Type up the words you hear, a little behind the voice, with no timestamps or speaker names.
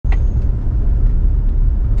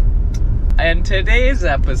And today's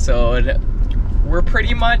episode, we're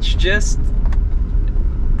pretty much just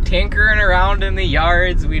tinkering around in the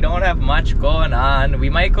yards. We don't have much going on. We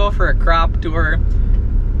might go for a crop tour.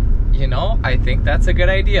 You know, I think that's a good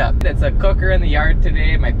idea. It's a cooker in the yard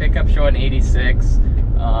today. My pickup's showing 86.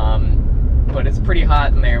 But it's pretty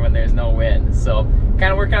hot in there when there's no wind. So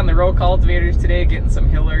kind of working on the row cultivators today, getting some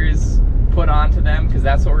hillers put onto them, because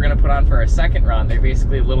that's what we're going to put on for our second run. They're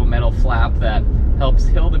basically a little metal flap that helps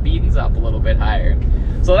hill the beans up a little bit higher.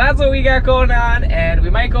 So that's what we got going on, and we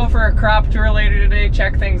might go for a crop tour later today,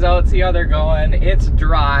 check things out, see how they're going. It's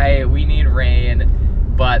dry, we need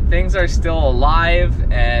rain, but things are still alive,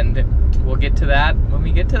 and we'll get to that when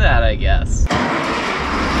we get to that, I guess.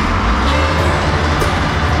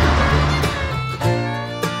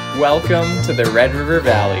 Welcome to the Red River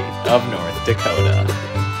Valley of North Dakota.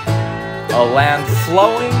 A land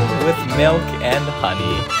flowing with milk and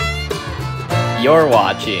honey. You're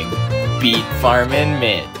watching Beet Farmin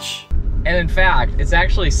Mitch. And in fact, it's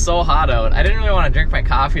actually so hot out, I didn't really want to drink my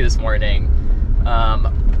coffee this morning.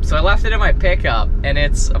 So I left it in my pickup, and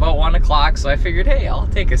it's about 1 o'clock, so I figured, hey, I'll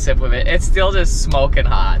take a sip of it. It's still just smoking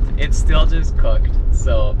hot. It's still just cooked.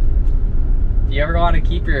 So if you ever want to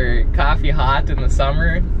keep your coffee hot in the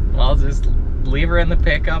summer, well, just leave her in the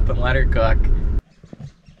pickup and let her cook.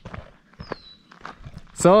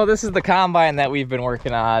 So this is the combine that we've been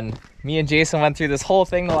working on. Me and Jason went through this whole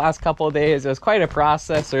thing the last couple of days. It was quite a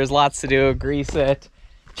process. There's lots to do. Grease it,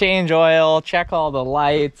 change oil, check all the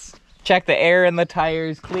lights, check the air in the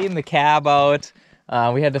tires, clean the cab out.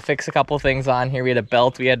 We had to fix a couple things on here. We had a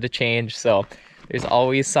belt we had to change. So there's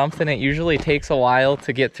always something. It usually takes a while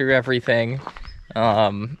to get through everything.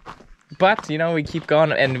 But, you know, we keep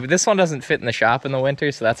going. And this one doesn't fit in the shop in the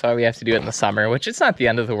winter, so that's why we have to do it in the summer, which it's not the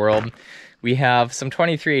end of the world. We have some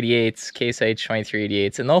 2388s, Case IH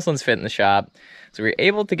 2388s, and those ones fit in the shop. So we were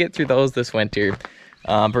able to get through those this winter.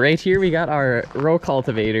 But right here we got our row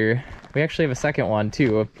cultivator. We actually have a second one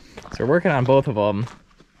too. So we're working on both of them.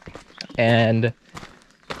 And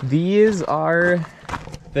these are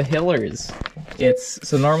the hillers.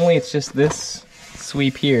 So normally it's just this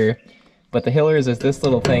sweep here, but the hillers is this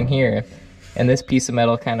little thing here. And this piece of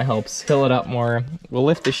metal kind of helps hill it up more. We'll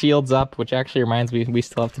lift the shields up, which actually reminds me we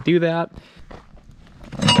still have to do that.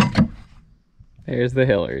 There's the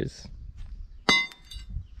hillers.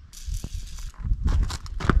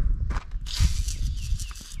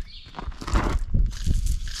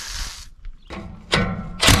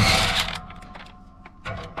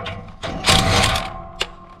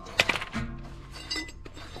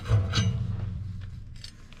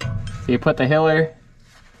 So you put the hiller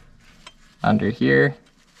under here,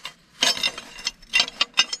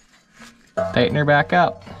 tighten her back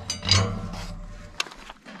up.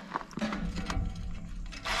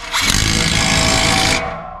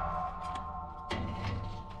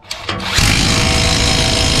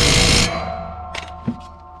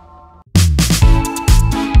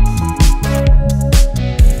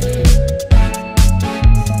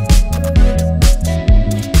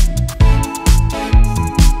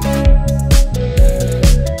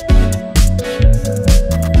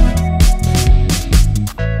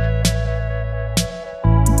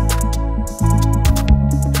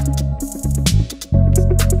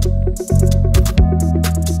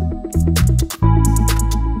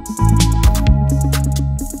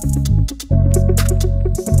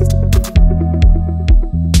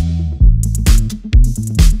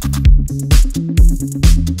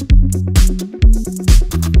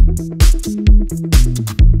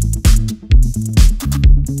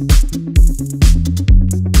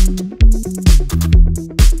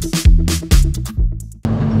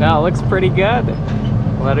 Now it looks pretty good.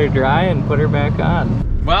 Let her dry and put her back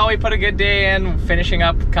on. Well, we put a good day in finishing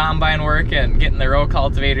up combine work and getting the row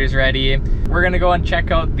cultivators ready. We're gonna go and check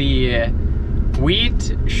out the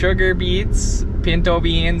wheat, sugar beets, pinto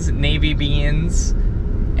beans, navy beans,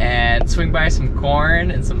 and swing by some corn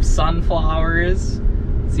and some sunflowers.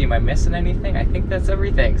 Let's see, am I missing anything? I think that's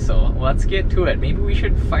everything, so let's get to it. Maybe we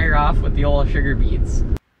should fire off with the old sugar beets.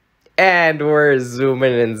 And we're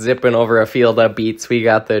zooming and zipping over a field of beets. We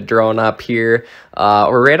got the drone up here.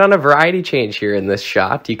 We're right on a variety change here in this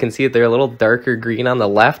shot. You can see they're a little darker green on the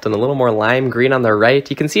left and a little more lime green on the right.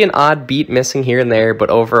 You can see an odd beet missing here and there, but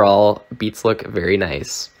overall, beets look very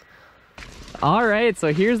nice. All right,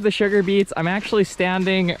 so here's the sugar beets. I'm actually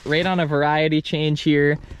standing right on a variety change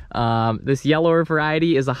here. This yellower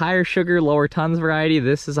variety is a higher sugar, lower tons variety.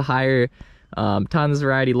 This is a higher tons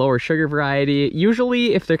variety, lower sugar variety.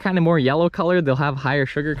 Usually if they're kind of more yellow colored, they'll have higher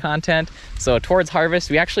sugar content. So towards harvest,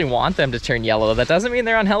 we actually want them to turn yellow. That doesn't mean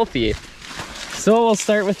they're unhealthy. So we'll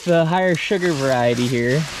start with the higher sugar variety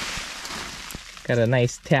here. Got a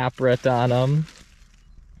nice taproot on them.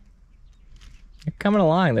 They're coming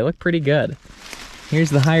along, they look pretty good. Here's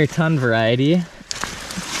the higher ton variety.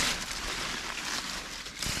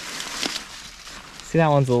 See, that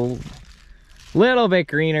one's a little bit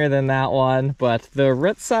greener than that one, but the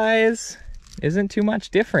root size isn't too much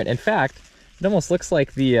different. In fact, it almost looks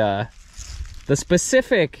like the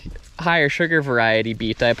specific higher sugar variety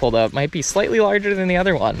beet I pulled up might be slightly larger than the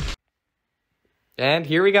other one. And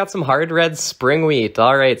here we got some hard red spring wheat.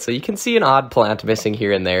 All right, so you can see an odd plant missing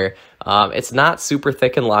here and there. It's not super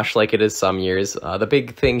thick and lush like it is some years. The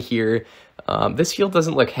big thing here, this field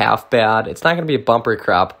doesn't look half bad. It's not going to be a bumper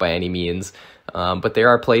crop by any means, but there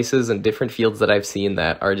are places and different fields that I've seen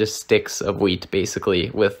that are just sticks of wheat,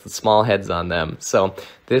 basically, with small heads on them. So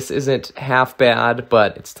this isn't half bad,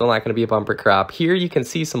 but it's still not going to be a bumper crop. Here you can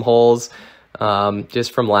see some holes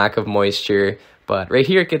just from lack of moisture, but right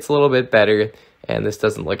here it gets a little bit better. And this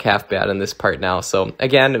doesn't look half bad in this part now. So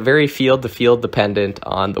again, very field to field dependent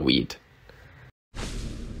on the wheat.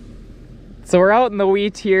 So we're out in the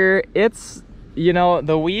wheat here. It's, you know,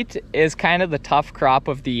 the wheat is kind of the tough crop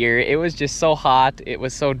of the year. It was just so hot, it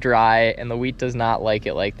was so dry, and the wheat does not like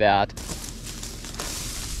it like that.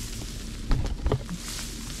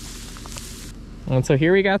 And so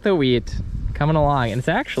here we got the wheat coming along, and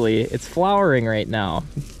it's flowering right now.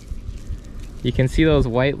 You can see those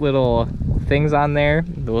white little things on there.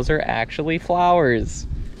 Those are actually flowers.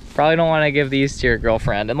 Probably don't want to give these to your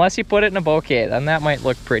girlfriend unless you put it in a bouquet, then that might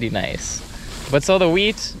look pretty nice. But so the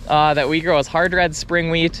wheat that we grow is hard red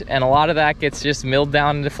spring wheat, and a lot of that gets just milled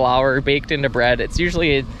down into flour, baked into bread. It's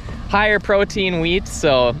usually a higher protein wheat,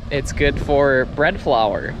 so it's good for bread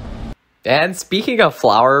flour. And speaking of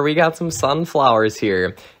flour, we got some sunflowers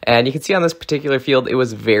here. And you can see on this particular field, it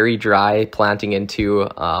was very dry planting into.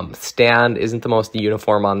 Stand isn't the most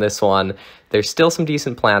uniform on this one. There's still some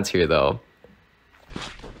decent plants here though.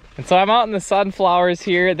 And so I'm out in the sunflowers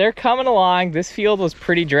here. They're coming along. This field was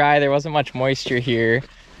pretty dry. There wasn't much moisture here.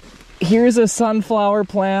 Here's a sunflower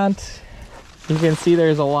plant. You can see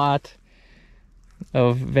there's a lot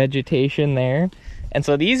of vegetation there. And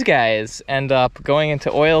so these guys end up going into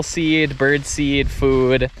oilseed, birdseed,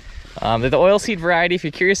 food. They're the oilseed variety. If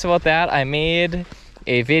you're curious about that, I made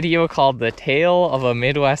a video called The Tale of a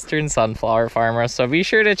Midwestern Sunflower Farmer. So be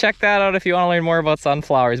sure to check that out if you want to learn more about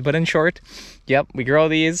sunflowers. But in short, yep, we grow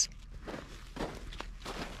these.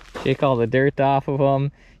 Shake all the dirt off of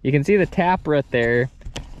them. You can see the taproot there.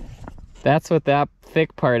 That's what that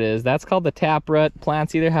thick part is. That's called the taproot.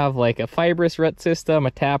 Plants either have like a fibrous root system,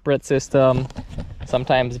 a taproot system,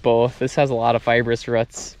 sometimes both. This has a lot of fibrous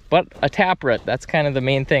roots, but a taproot, that's kind of the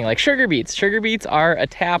main thing. Like sugar beets. Sugar beets are a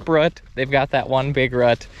taproot. They've got that one big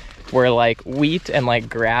root, where like wheat and like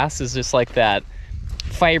grass is just like that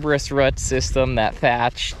fibrous root system, that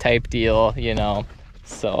thatch type deal, you know.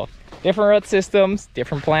 So different root systems,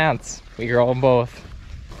 different plants. We grow them both.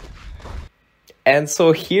 And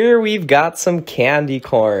so here we've got some candy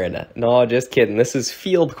corn. No, just kidding. This is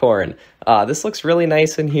field corn. This looks really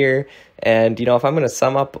nice in here. And, you know, if I'm going to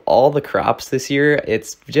sum up all the crops this year,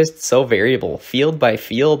 it's just so variable. Field by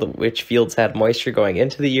field, which fields had moisture going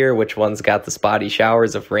into the year, which ones got the spotty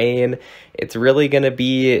showers of rain. It's really going to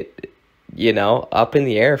be, you know, up in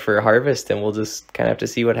the air for harvest, and we'll just kind of have to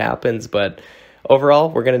see what happens. But overall,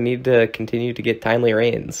 we're going to need to continue to get timely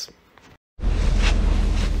rains.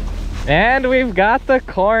 And we've got the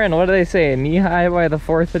corn. What do they say? Knee-high by the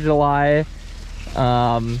 4th of July.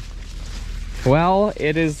 Well,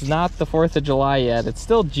 it is not the 4th of July yet. It's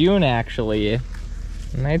still June, actually.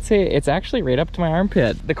 And I'd say it's actually right up to my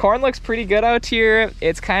armpit. The corn looks pretty good out here.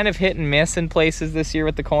 It's kind of hit and miss in places this year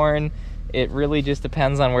with the corn. It really just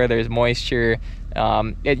depends on where there's moisture.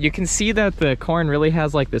 You can see that the corn really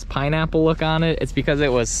has like this pineapple look on it. It's because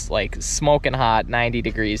it was like smoking hot, 90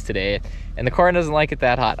 degrees today. And the corn doesn't like it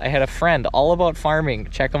that hot. I had a friend all about farming.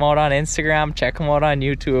 Check him out on Instagram, check him out on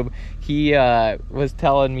YouTube. He was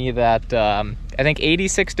telling me that I think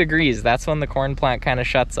 86 degrees, that's when the corn plant kind of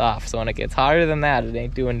shuts off. So when it gets hotter than that, it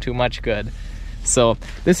ain't doing too much good. So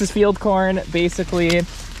this is field corn, basically.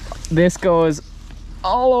 This goes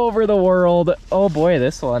all over the world. Oh boy,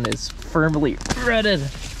 this one is firmly rooted.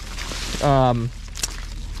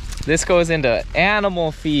 This goes into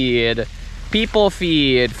animal feed, people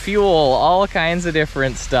feed, fuel, all kinds of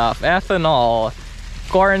different stuff, ethanol,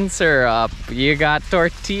 corn syrup, you got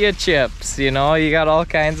tortilla chips, you know, you got all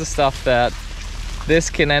kinds of stuff that this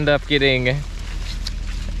can end up getting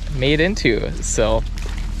made into. So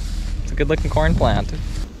it's a good looking corn plant.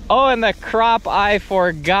 Oh, and the crop I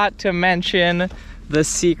forgot to mention, the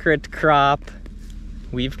secret crop,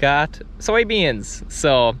 we've got soybeans.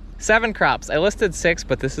 So 7 crops. I listed 6,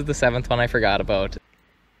 but this is the 7th one I forgot about.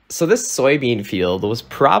 So this soybean field was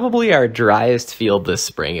probably our driest field this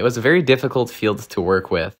spring. It was a very difficult field to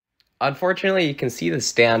work with. Unfortunately, you can see the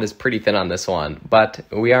stand is pretty thin on this one, but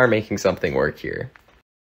we are making something work here.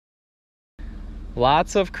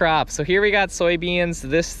 Lots of crops. So here we got soybeans.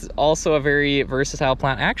 This is also a very versatile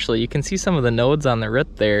plant. Actually, you can see some of the nodes on the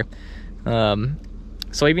root there.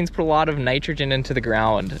 Soybeans put a lot of nitrogen into the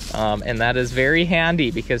ground, and that is very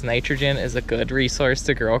handy because nitrogen is a good resource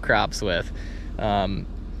to grow crops with.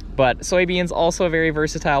 But soybeans also a very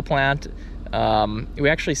versatile plant. We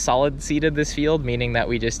actually solid seeded this field, meaning that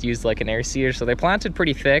we just used like an air seeder. So they're planted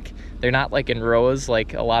pretty thick. They're not like in rows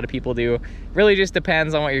like a lot of people do. Really just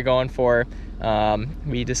depends on what you're going for.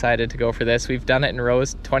 We decided to go for this. We've done it in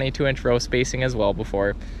rows, 22-inch row spacing as well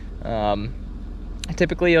before.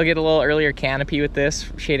 Typically you'll get a little earlier canopy with this,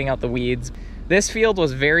 shading out the weeds. This field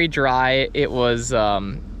was very dry. It was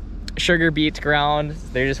sugar beet ground.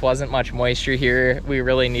 There just wasn't much moisture here. We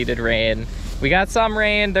really needed rain. We got some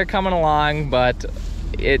rain, they're coming along, but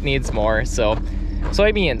it needs more. So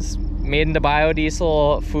soybeans made into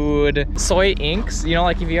biodiesel, food, soy inks, you know,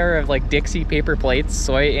 like if you ever have like Dixie paper plates,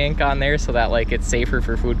 soy ink on there so that like it's safer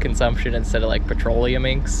for food consumption instead of like petroleum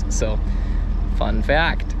inks. So fun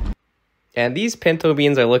fact. And these pinto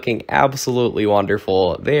beans are looking absolutely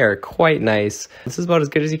wonderful. They are quite nice. This is about as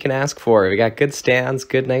good as you can ask for. We got good stands,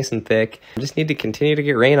 good, nice and thick. We just need to continue to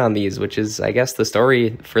get rain on these, which is, I guess, the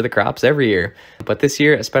story for the crops every year. But this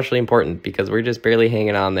year, especially important because we're just barely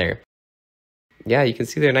hanging on there. Yeah, you can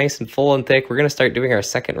see they're nice and full and thick. We're going to start doing our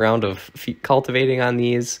second round of cultivating on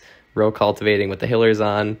these, row cultivating with the hillers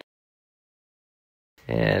on.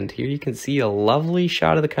 And here you can see a lovely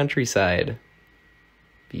shot of the countryside.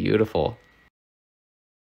 Beautiful.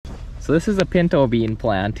 So this is a pinto bean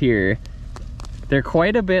plant here. They're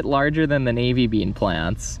quite a bit larger than the navy bean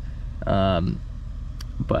plants. But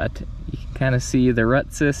you can kind of see the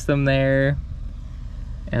root system there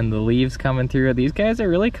and the leaves coming through. These guys are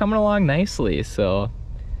really coming along nicely, so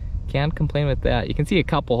can't complain with that. You can see a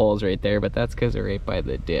couple holes right there, but that's because they're right by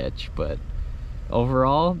the ditch. But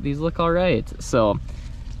overall, these look all right. So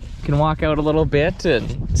you can walk out a little bit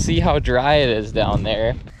and see how dry it is down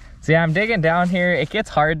there. So yeah, I'm digging down here. It gets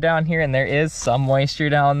hard down here and there is some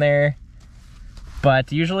moisture down there.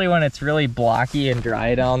 But usually when it's really blocky and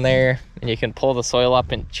dry down there and you can pull the soil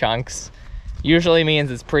up in chunks, usually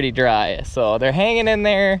means it's pretty dry. So they're hanging in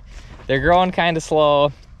there. They're growing kind of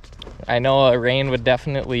slow. I know a rain would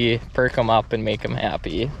definitely perk them up and make them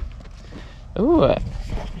happy. Ooh.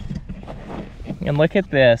 And look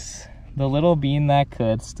at this. The little bean that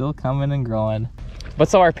could, still coming and growing. But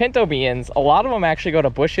so our pinto beans, a lot of them actually go to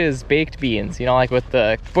Bush's baked beans, you know, like with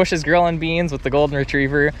the Bush's grilling beans with the golden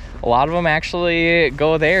retriever. A lot of them actually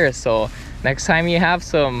go there. So next time you have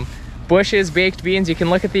some Bush's baked beans, you can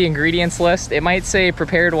look at the ingredients list. It might say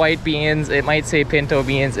prepared white beans, it might say pinto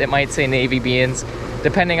beans, it might say navy beans,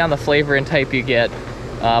 depending on the flavor and type you get.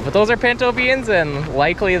 But those are pinto beans, and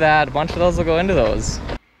likely that a bunch of those will go into those.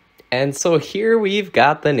 And so here we've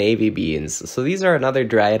got the navy beans. So these are another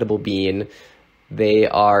dry edible bean. They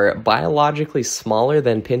are biologically smaller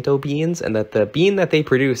than pinto beans, and that the bean that they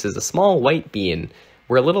produce is a small white bean.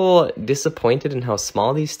 We're a little disappointed in how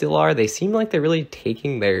small these still are. They seem like they're really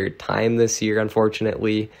taking their time this year,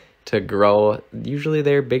 unfortunately, to grow. Usually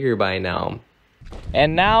they're bigger by now.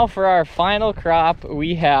 And now for our final crop,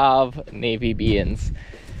 we have navy beans.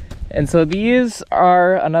 And so these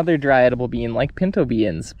are another dry edible bean like pinto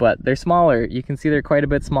beans, but they're smaller. You can see they're quite a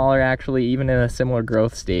bit smaller actually, even in a similar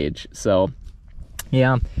growth stage. So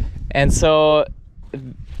yeah, and so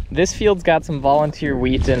this field's got some volunteer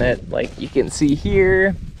wheat in it, like you can see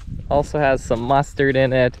here. Also has some mustard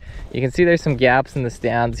in it. You can see there's some gaps in the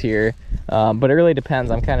stands here, but it really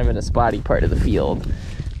depends. I'm kind of in a spotty part of the field.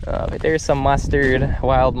 But there's some mustard,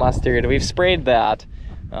 wild mustard. We've sprayed that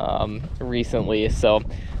recently. So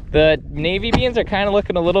the navy beans are kind of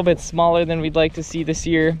looking a little bit smaller than we'd like to see this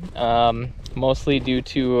year, mostly due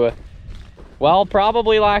to, well,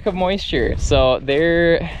 probably lack of moisture. So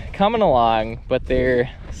they're coming along, but they're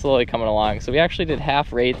slowly coming along. So we actually did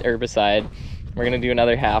half rate herbicide. We're gonna do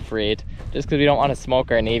another half rate just because we don't want to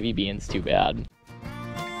smoke our navy beans too bad.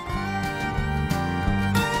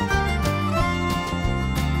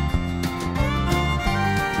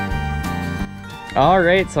 All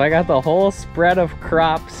right, so I got the whole spread of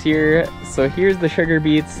crops here. So here's the sugar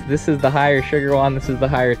beets. This is the higher sugar one. This is the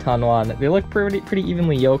higher ton one. They look pretty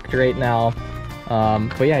evenly yoked right now.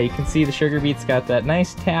 But yeah, you can see the sugar beets got that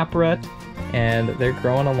nice taproot, and they're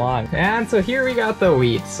growing along. And so here we got the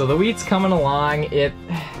wheat. So the wheat's coming along. It,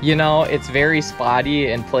 you know, it's very spotty.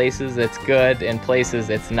 In places it's good, in places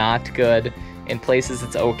it's not good, in places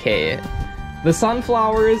it's okay. The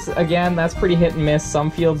sunflowers, again, that's pretty hit and miss.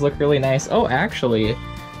 Some fields look really nice. Oh, actually,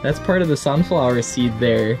 that's part of the sunflower seed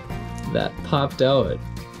there that popped out.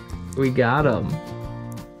 We got them.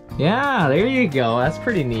 Yeah, there you go. That's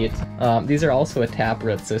pretty neat. These are also a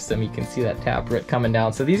taproot system. You can see that taproot coming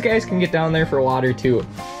down. So these guys can get down there for water too.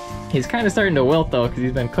 He's kind of starting to wilt though because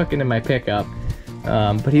he's been cooking in my pickup.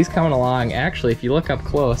 But he's coming along. Actually, if you look up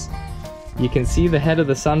close, you can see the head of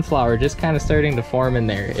the sunflower just kind of starting to form in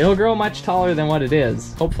there. It'll grow much taller than what it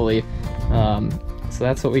is, hopefully. So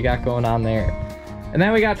that's what we got going on there. And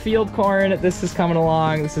then we got field corn. This is coming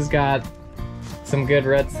along. This has got some good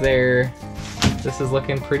roots there. This is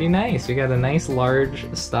looking pretty nice. We got a nice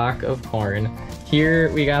large stalk of corn.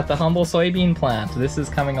 Here we got the humble soybean plant. This is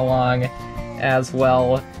coming along as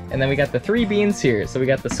well. And then we got the 3 beans here. So we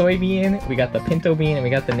got the soybean, we got the pinto bean, and we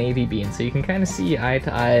got the navy bean. So you can kind of see eye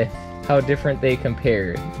to eye how different they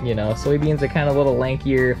compare. You know, soybeans are kind of a little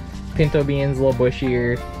lankier, pinto beans a little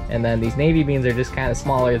bushier, and then these navy beans are just kind of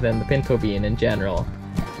smaller than the pinto bean in general.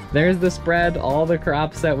 There's the spread, all the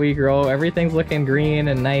crops that we grow. Everything's looking green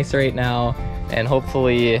and nice right now. And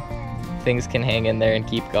hopefully things can hang in there and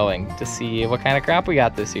keep going to see what kind of crop we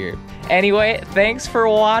got this year. Anyway, thanks for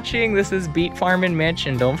watching. This is Beet Farmin Mitch,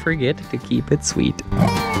 and don't forget to keep it sweet.